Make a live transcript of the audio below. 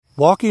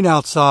Walking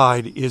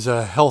outside is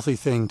a healthy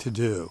thing to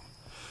do,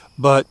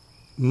 but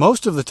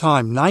most of the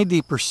time,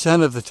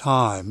 90% of the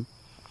time,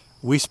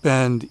 we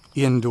spend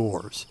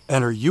indoors.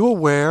 And are you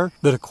aware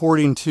that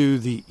according to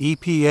the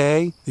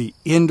EPA, the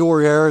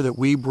indoor air that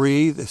we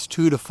breathe is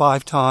 2 to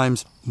 5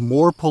 times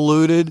more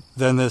polluted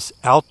than this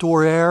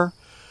outdoor air?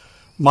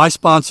 My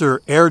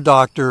sponsor, Air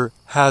Doctor,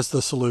 has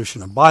the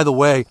solution. And by the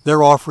way,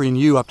 they're offering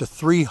you up to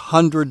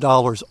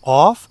 $300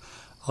 off.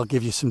 I'll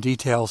give you some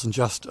details in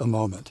just a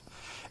moment.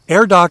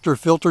 Air Doctor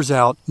filters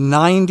out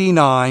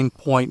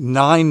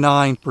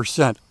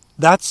 99.99%.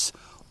 That's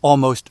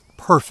almost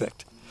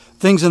perfect.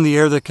 Things in the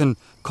air that can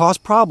cause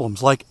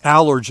problems like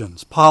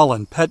allergens,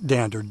 pollen, pet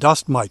dander,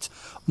 dust mites,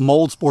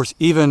 mold spores,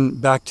 even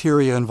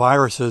bacteria and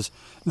viruses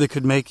that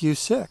could make you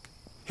sick.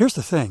 Here's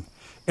the thing.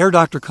 Air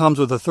Doctor comes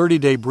with a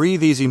 30-day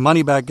breathe easy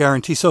money-back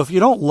guarantee, so if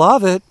you don't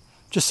love it,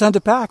 just send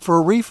it back for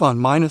a refund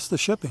minus the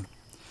shipping.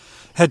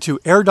 Head to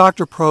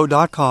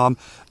airdoctorpro.com,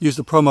 use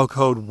the promo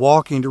code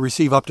WALKING to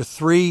receive up to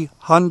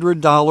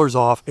 $300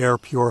 off air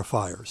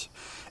purifiers.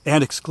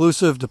 And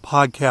exclusive to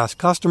podcast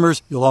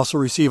customers, you'll also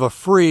receive a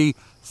free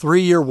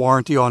 3-year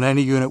warranty on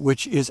any unit,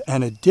 which is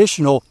an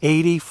additional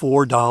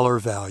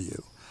 $84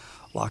 value.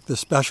 Lock this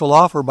special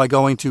offer by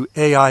going to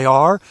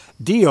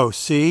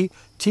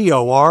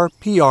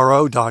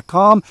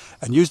airdoctorpro.com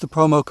and use the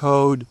promo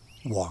code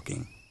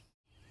WALKING.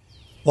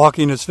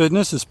 Walking is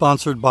Fitness is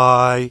sponsored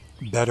by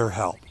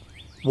BetterHelp.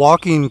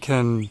 Walking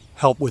can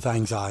help with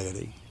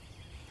anxiety.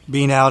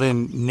 Being out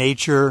in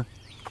nature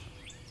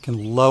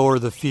can lower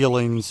the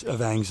feelings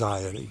of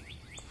anxiety.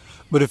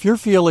 But if you're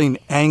feeling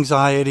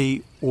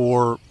anxiety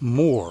or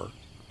more,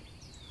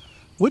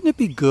 wouldn't it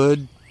be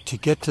good to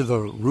get to the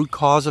root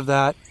cause of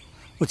that?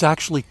 What's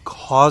actually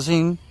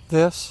causing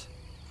this?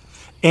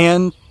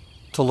 And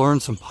to learn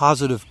some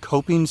positive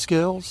coping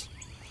skills?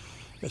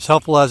 As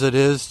helpful as it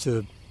is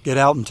to get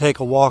out and take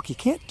a walk, you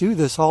can't do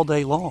this all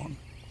day long.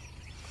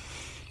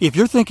 If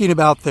you're thinking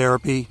about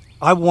therapy,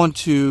 I want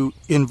to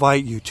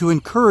invite you, to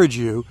encourage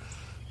you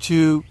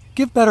to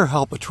give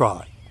BetterHelp a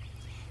try.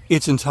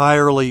 It's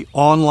entirely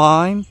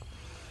online,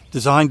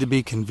 designed to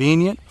be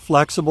convenient,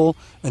 flexible,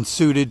 and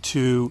suited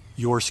to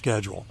your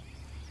schedule.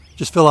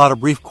 Just fill out a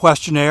brief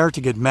questionnaire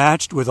to get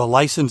matched with a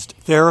licensed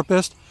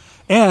therapist,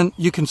 and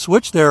you can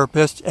switch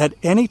therapists at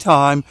any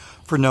time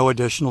for no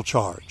additional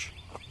charge.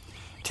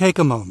 Take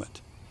a moment.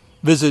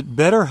 Visit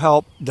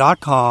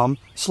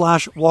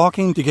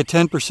betterhelp.com/walking to get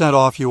 10%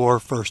 off your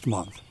first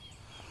month.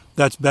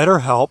 That's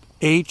BetterHelp,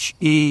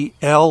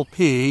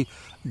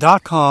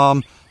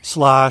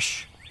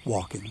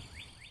 HELP.com/walking.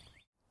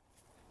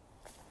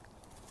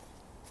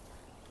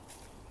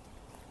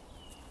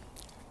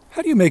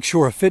 How do you make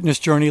sure a fitness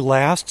journey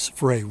lasts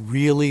for a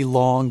really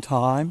long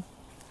time?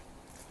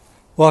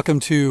 Welcome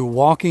to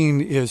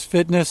Walking is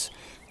Fitness.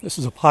 This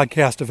is a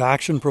podcast of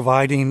action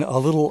providing a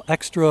little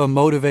extra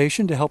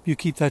motivation to help you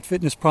keep that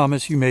fitness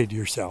promise you made to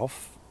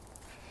yourself.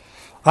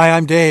 Hi,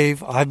 I'm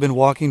Dave. I've been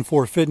walking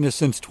for fitness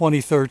since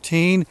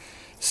 2013,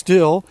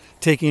 still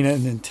taking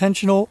an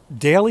intentional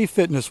daily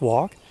fitness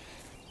walk.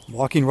 I'm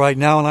walking right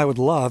now, and I would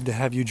love to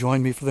have you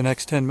join me for the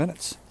next 10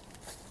 minutes.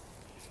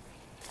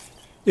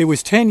 It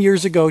was 10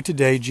 years ago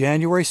today,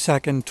 January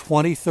 2nd,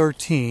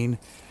 2013,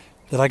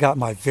 that I got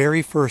my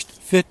very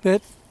first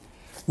Fitbit,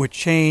 which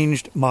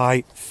changed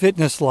my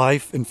fitness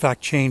life, in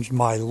fact, changed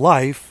my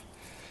life,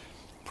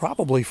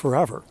 probably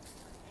forever.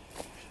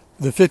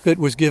 The Fitbit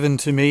was given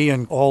to me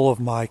and all of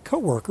my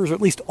coworkers, or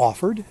at least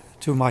offered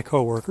to my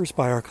coworkers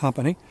by our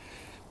company.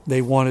 They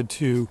wanted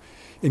to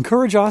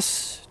encourage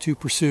us to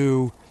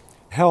pursue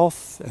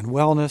health and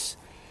wellness,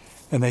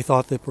 and they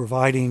thought that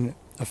providing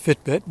a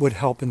Fitbit would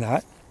help in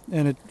that,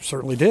 and it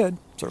certainly did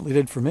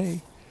for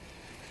me.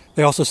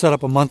 They also set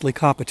up a monthly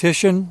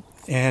competition,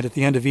 and at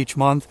the end of each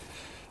month,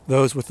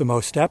 those with the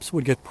most steps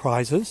would get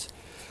prizes.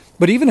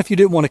 But even if you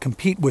didn't want to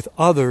compete with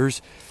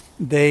others,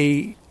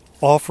 they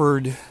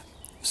offered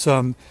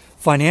some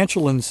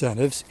financial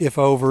incentives if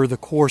over the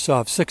course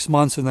of 6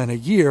 months and then a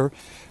year,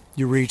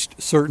 you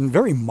reached certain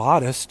very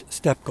modest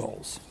step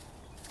goals.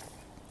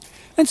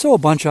 And so a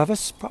bunch of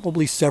us,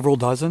 probably several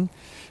dozen,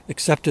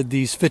 accepted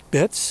these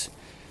Fitbits,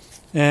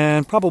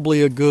 and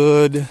probably a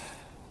good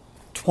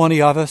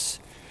 20 of us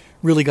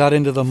really got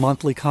into the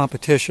monthly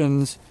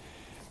competitions.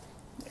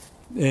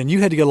 And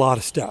you had to get a lot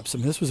of steps. I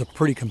mean, this was a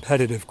pretty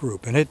competitive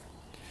group, and it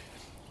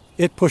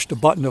pushed a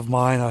button of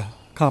mine, a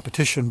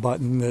competition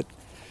button that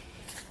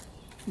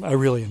I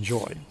really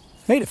enjoyed.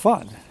 Made it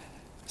fun.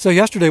 So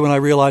yesterday when I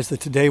realized that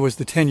today was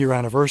the 10-year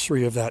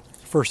anniversary of that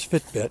first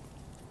Fitbit,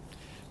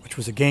 which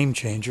was a game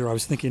changer, I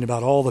was thinking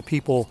about all the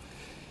people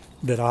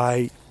that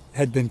I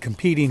had been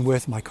competing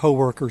with, my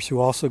coworkers who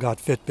also got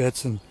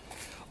Fitbits, and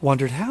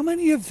wondered how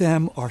many of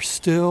them are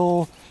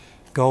still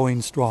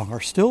going strong,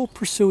 are still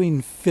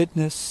pursuing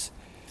fitness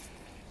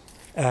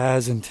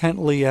as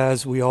intently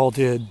as we all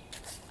did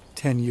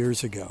 10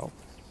 years ago.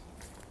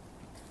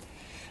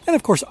 And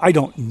of course, I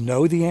don't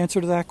know the answer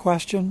to that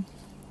question,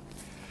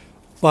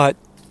 but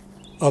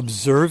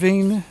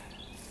observing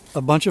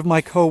a bunch of my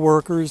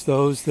coworkers,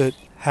 those that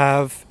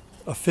have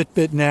a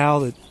Fitbit now,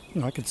 that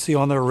I could see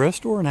on their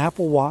wrist or an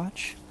Apple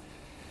Watch,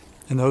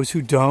 and those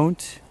who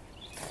don't,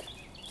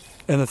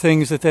 and the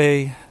things that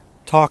they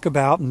talk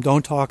about and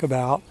don't talk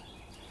about.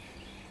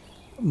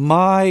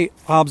 My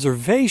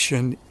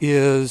observation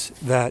is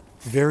that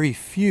very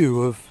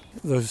few of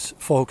those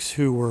folks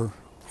who were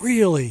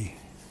really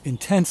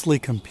intensely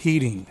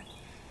competing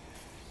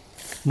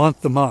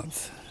month to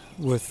month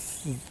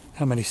with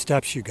how many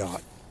steps you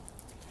got,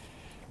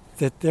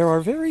 that there are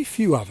very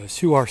few of us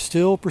who are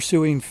still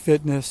pursuing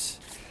fitness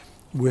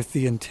with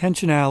the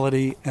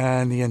intentionality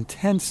and the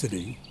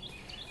intensity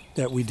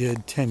that we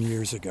did 10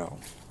 years ago,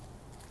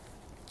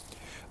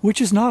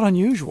 which is not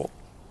unusual.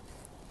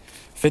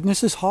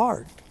 Fitness is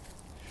hard.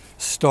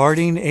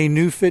 Starting a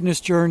new fitness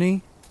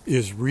journey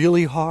is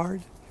really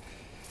hard.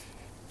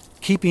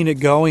 Keeping it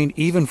going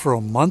even for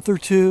a month or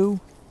two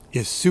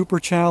is super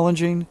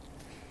challenging.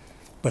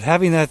 But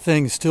having that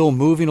thing still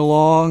moving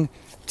along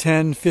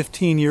 10,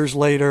 15 years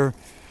later,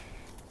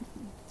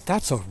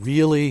 that's a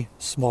really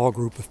small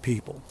group of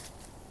people.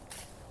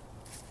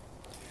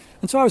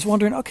 And so I was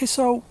wondering, okay,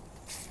 so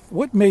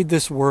what made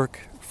this work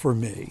for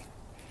me?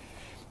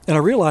 And I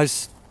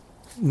realized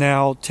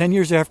now, 10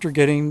 years after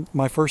getting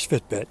my first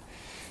Fitbit,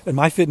 and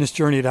my fitness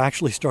journey had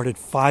actually started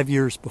 5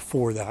 years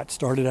before that.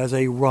 Started as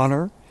a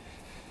runner,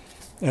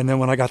 and then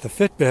when I got the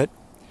Fitbit,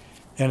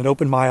 and it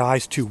opened my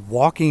eyes to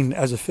walking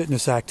as a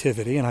fitness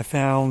activity, and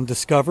I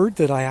discovered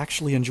that I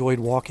actually enjoyed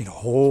walking a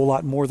whole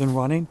lot more than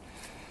running.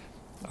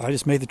 I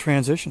just made the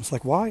transition. It's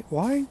like,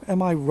 why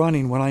am I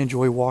running when I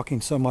enjoy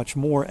walking so much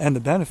more? And the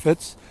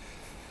benefits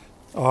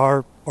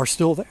are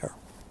still there.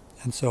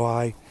 And so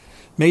I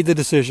made the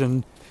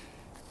decision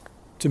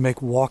to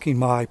make walking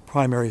my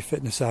primary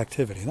fitness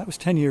activity. And that was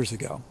 10 years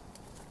ago.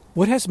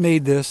 What has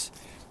made this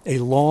a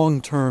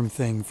long-term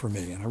thing for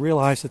me? And I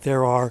realized that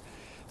there are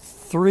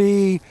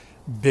 3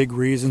 big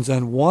reasons,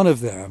 and one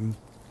of them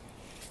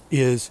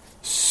is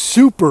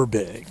super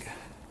big.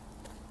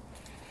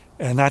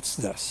 And that's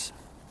this.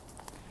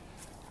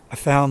 I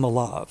found the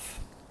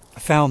love. I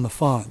found the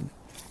fun.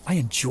 I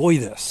enjoy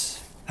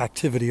this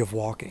activity of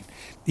walking.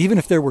 Even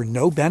if there were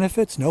no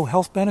benefits, no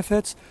health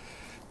benefits,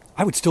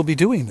 I would still be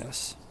doing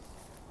this.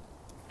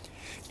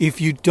 If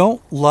you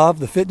don't love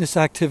the fitness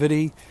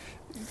activity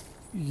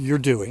you're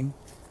doing,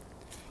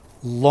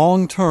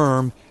 long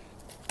term,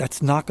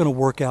 that's not going to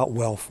work out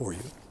well for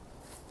you.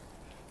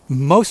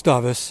 Most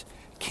of us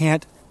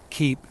can't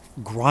keep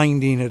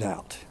grinding it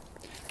out,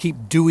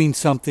 keep doing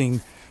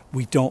something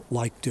we don't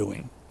like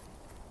doing.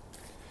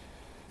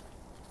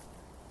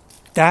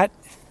 That,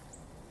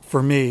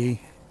 for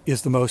me,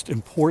 is the most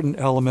important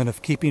element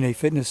of keeping a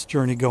fitness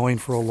journey going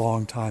for a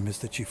long time, is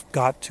that you've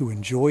got to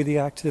enjoy the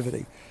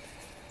activity.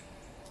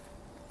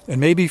 And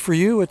maybe for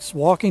you it's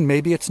walking,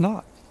 maybe it's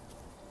not.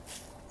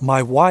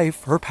 My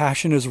wife, her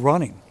passion is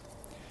running.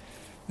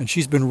 And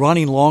she's been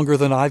running longer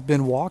than I've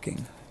been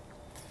walking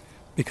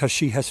because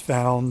she has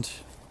found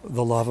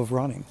the love of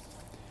running.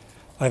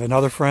 I have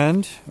another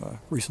friend,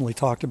 recently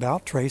talked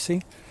about,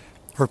 Tracy.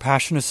 Her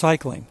passion is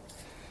cycling.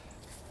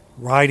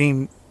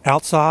 Riding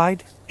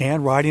outside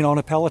and riding on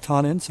a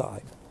Peloton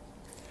inside.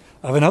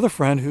 I have another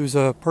friend who's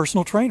a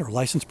personal trainer,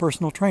 licensed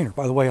personal trainer.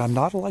 By the way, I'm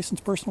not a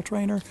licensed personal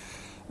trainer.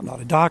 I'm not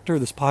a doctor.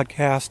 This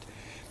podcast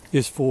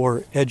is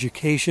for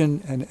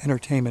education and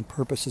entertainment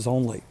purposes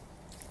only.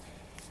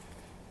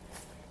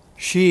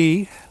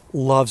 She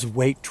loves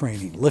weight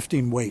training,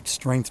 lifting weights,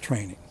 strength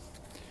training.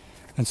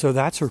 And so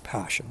that's her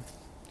passion.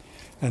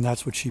 And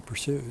that's what she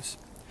pursues.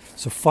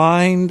 So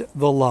find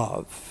the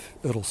love.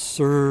 It'll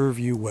serve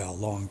you well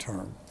long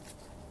term.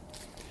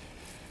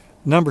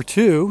 Number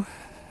 2,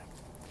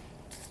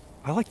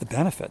 I like the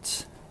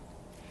benefits.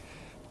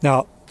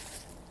 Now,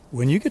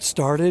 when you get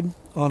started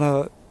on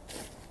a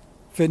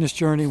fitness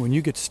journey, when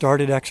you get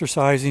started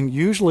exercising,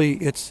 usually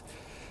it's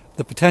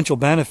the potential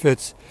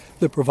benefits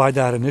that provide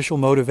that initial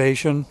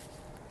motivation.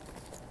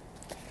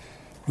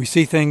 We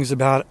see things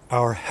about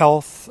our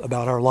health,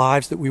 about our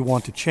lives that we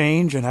want to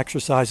change, and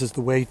exercise is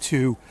the way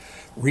to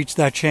reach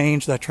that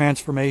change, that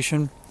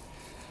transformation.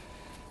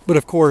 But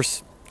of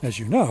course, as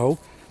you know,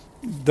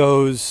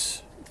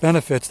 those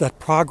benefits, that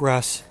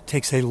progress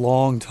takes a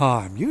long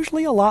time,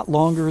 usually a lot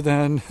longer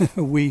than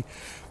we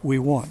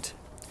want.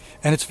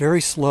 And it's very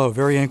slow,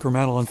 very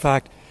incremental. In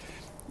fact,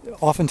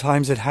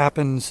 oftentimes it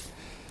happens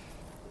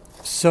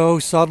so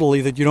subtly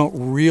that you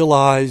don't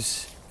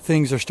realize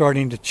things are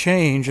starting to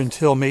change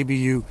until maybe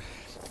you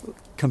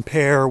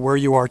compare where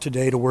you are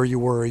today to where you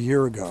were a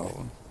year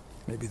ago.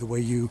 Maybe the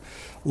way you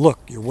look,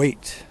 your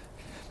weight,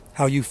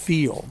 how you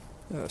feel,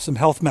 some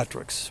health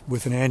metrics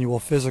with an annual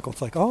physical.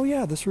 It's like, oh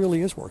yeah, this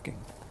really is working.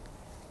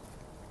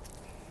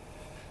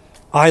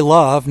 I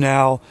love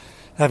now,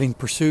 having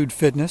pursued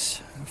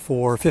fitness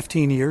for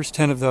 15 years,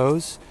 10 of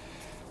those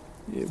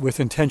with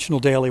intentional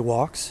daily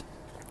walks.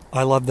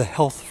 I love the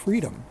health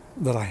freedom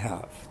that I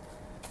have.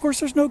 Of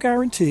course, there's no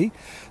guarantee.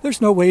 There's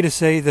no way to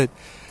say that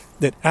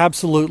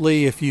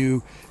absolutely if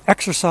you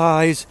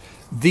exercise,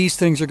 these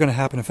things are going to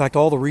happen. In fact,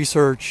 all the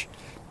research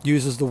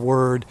uses the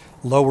word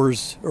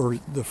lowers, or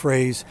the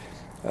phrase,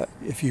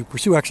 If you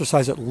pursue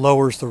exercise, it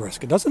lowers the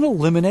risk. It doesn't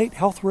eliminate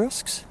health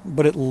risks,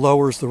 but it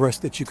lowers the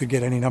risk that you could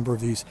get any number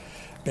of these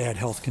bad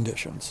health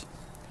conditions.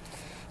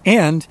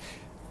 And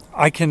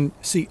I can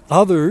see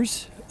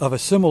others of a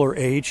similar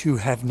age who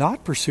have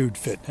not pursued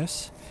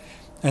fitness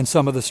and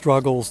some of the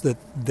struggles that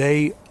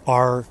they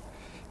are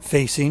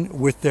facing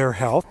with their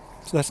health.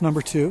 So that's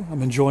number 2.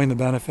 I'm enjoying the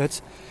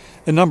benefits.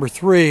 And number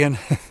 3, and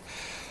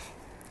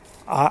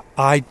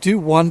I do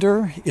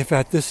wonder if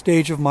at this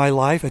stage of my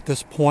life, at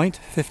this point,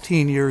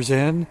 15 years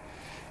in,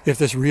 if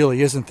this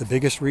really isn't the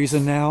biggest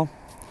reason now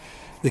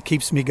that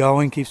keeps me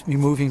going, keeps me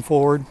moving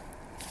forward.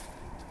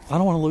 I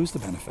don't want to lose the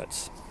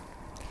benefits.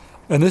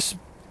 And this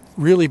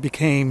really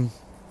became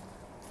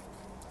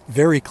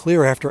very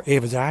clear after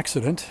Ava's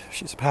accident.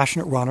 She's a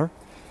passionate runner,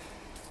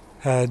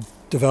 had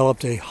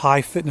developed a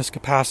high fitness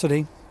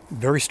capacity,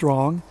 very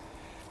strong.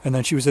 And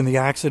then she was in the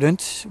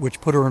accident, which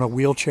put her in a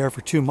wheelchair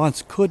for 2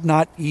 months, could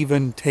not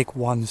even take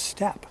one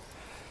step.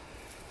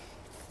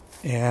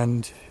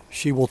 And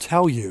she will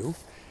tell you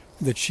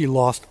that she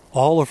lost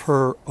all of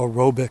her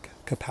aerobic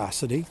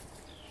capacity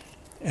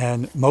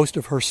and most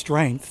of her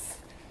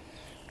strength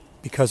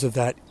because of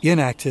that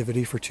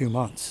inactivity for 2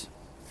 months.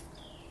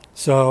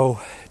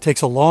 So it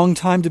takes a long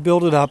time to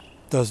build it up,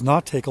 does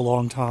not take a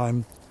long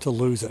time to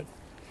lose it.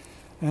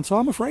 And so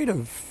I'm afraid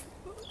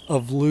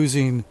of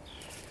losing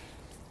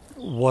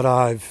what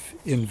I've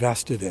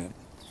invested in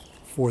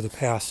for the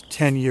past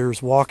 10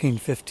 years walking,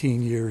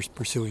 15 years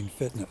pursuing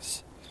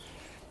fitness.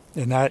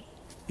 And that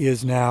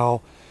is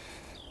now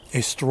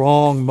a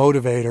strong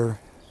motivator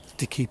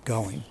to keep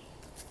going.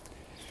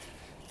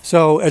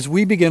 So as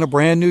we begin a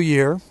brand new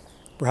year,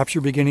 perhaps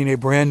you're beginning a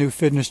brand new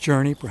fitness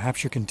journey,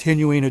 perhaps you're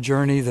continuing a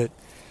journey that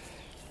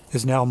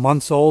is now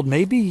months old,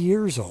 maybe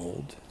years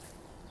old.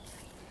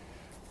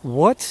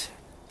 What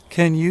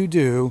can you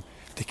do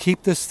to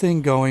keep this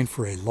thing going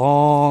for a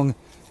long,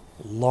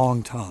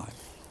 long time?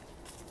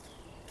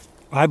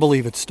 I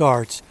believe it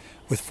starts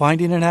with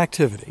finding an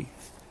activity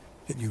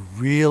that you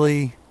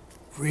really,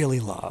 really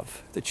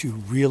love, that you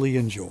really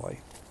enjoy.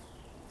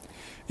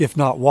 If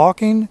not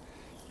walking,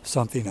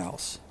 something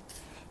else.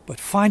 But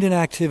find an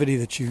activity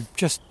that you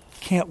just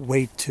can't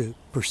wait to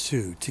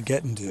pursue, to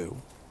get and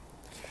do.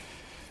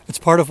 It's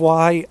part of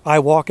why I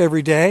walk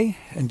every day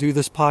and do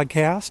this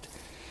podcast,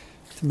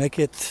 to make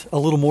it a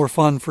little more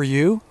fun for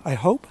you, I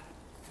hope.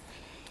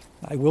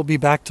 I will be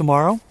back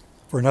tomorrow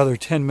for another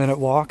 10-minute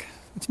walk.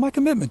 It's my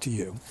commitment to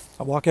you.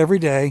 I walk every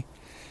day,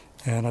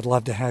 and I'd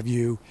love to have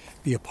you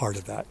be a part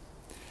of that.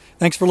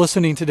 Thanks for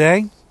listening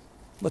today.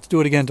 Let's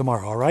do it again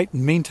tomorrow, all right?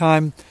 In the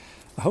meantime,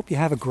 I hope you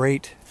have a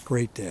great,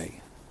 great day.